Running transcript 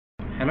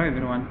Hello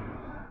everyone,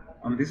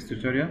 on this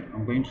tutorial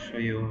I'm going to show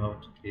you how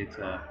to create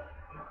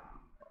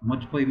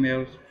multiple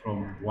emails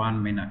from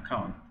one main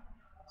account.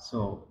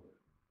 So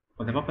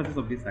for the purposes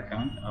of this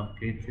account, I've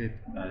created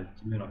a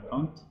Gmail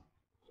account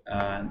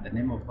and the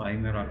name of my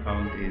email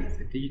account is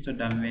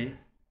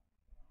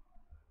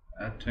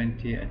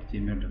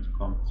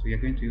digitaldummy20@gmail.com. So we are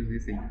going to use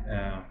this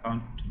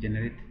account to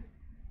generate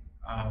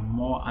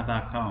more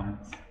other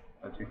accounts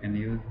that we can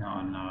use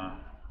on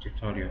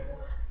tutorial.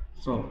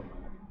 So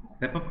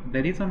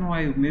the reason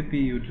why maybe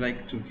you'd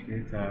like to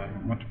create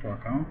multiple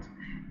accounts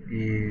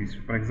is,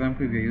 for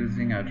example, if you're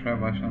using trial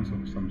versions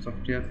of some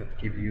software that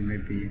give you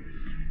maybe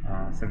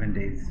 7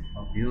 days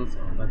of use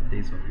or 30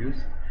 days of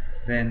use,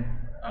 then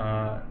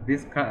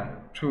this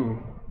tool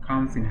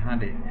comes in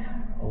handy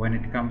when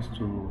it comes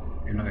to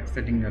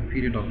extending the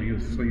period of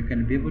use. So you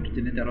can be able to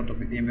generate a lot of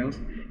emails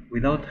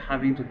without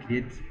having to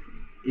create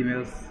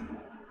emails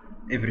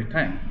every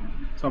time.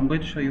 So I'm going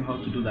to show you how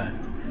to do that.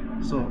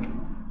 So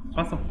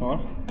first of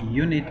all,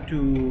 you need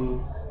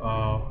to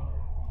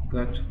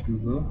go to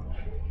Google,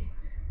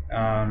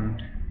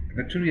 and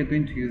the tool you're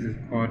going to use is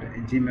called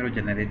Gmail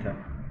Generator.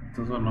 It's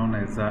also known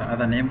as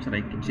other names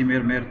like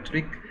Gmail Mail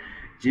Trick,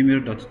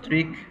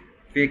 Gmail.trick,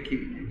 Fake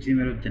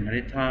Gmail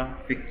Generator,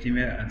 Fake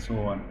Gmail, and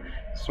so on.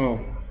 So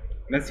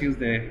let's use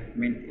the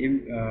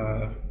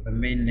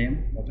main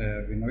name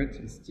that we know it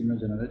is Gmail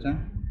Generator.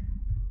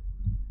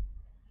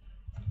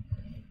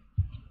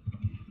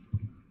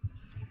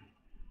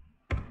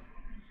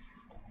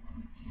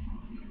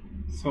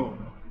 So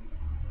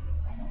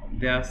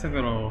there are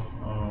several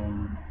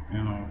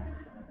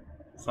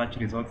search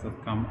results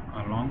that come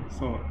along.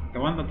 So the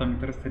one that I'm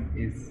interested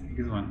in is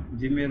this one,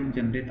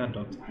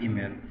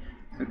 gmailgenerator.email.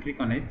 So click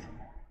on it.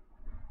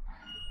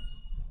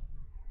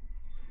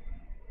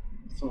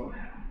 So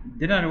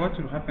generally what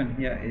will happen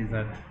here is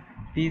that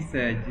this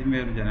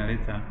Gmail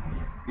generator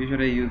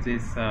usually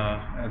uses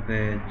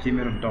the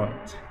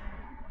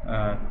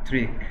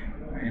Gmail.trick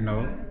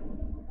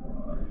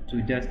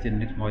to just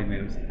generate more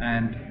emails,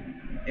 and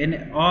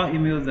all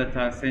emails that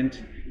are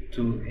sent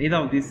to either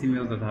of these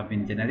emails that have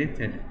been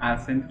generated are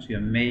sent to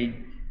your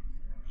main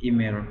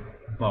email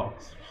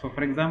box. So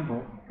for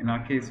example, in our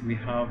case, we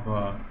have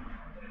our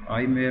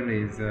email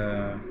is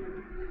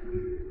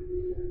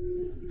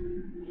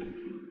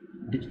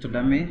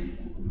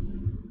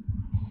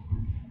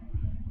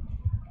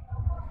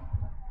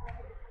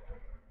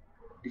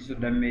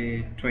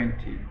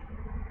digitaldummy20,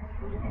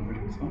 I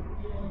believe so.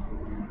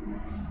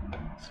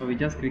 So we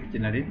just click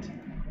generate.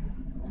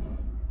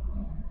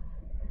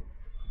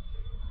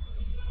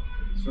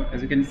 So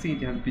as you can see,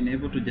 it has been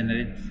able to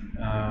generate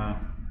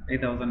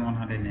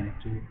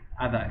 8,192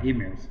 other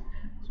emails.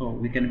 So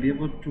we can be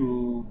able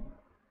to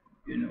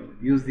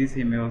use these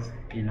emails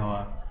in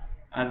our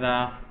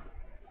other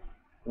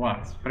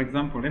works. For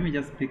example, let me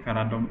just pick a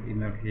random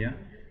email here.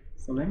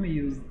 So let me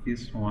use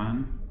this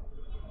one.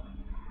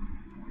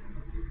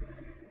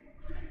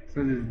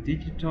 So this is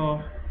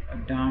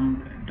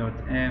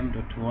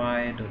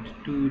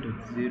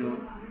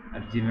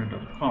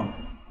digitaldum.m.y.2.0@gmail.com.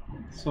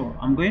 So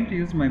I'm going to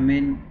use my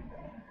main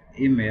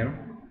email,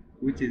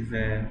 which is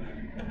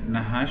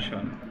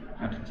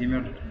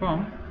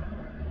nahashon@gmail.com,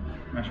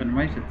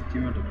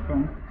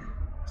 nahashonmaish@gmail.com,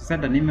 to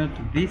send an email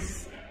to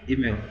this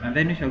email, and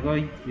then we are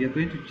going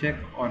to check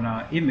on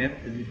our email.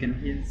 As you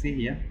can see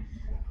here,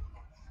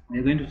 we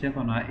are going to check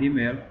on our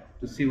email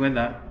to see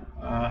whether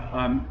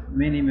our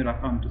main email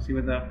account, to see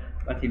whether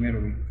that email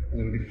will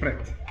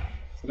reflect.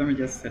 So let me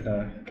just set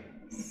a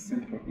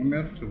simple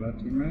email to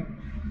that email.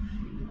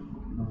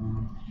 So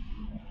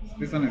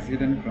this one is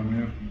hidden from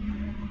you,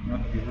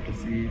 not be able to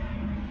see,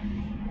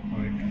 or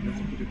I can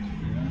just put it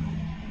here.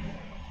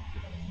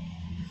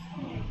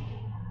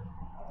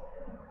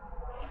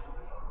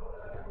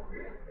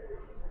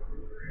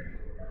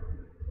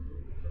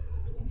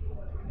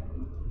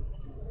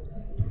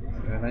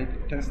 So I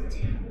write test.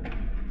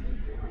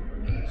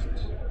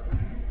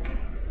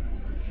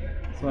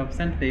 So I've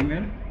sent the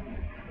email.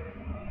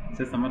 It's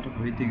just a matter of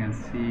waiting and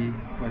see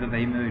whether the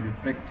email will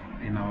reflect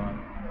in our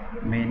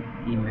main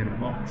email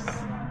box.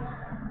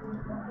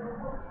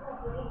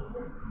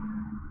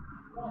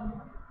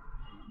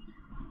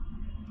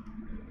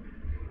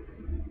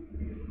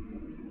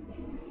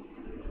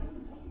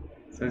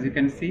 So as you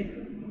can see,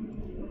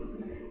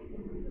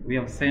 we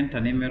have sent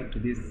an email to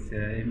this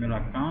email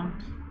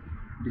account,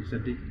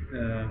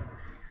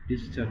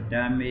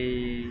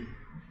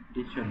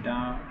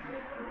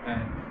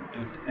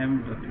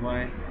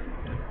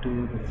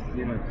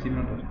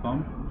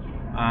 digitaldummy.m.y.2.0@gmail.com,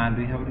 and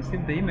we have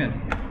received the email.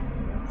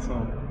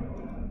 So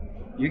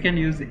you can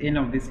use any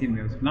of these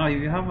emails. Now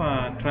if you have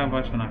a trial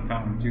version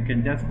account, you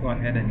can just go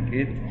ahead and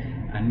create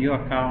a new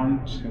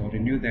account or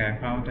renew the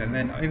account, and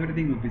then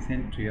everything will be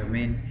sent to your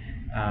main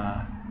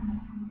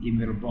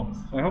email box.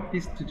 So I hope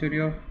this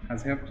tutorial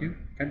has helped you.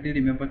 Kindly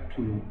remember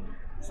to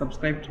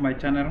subscribe to my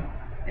channel,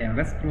 and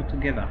let's grow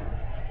together.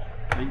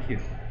 Thank you.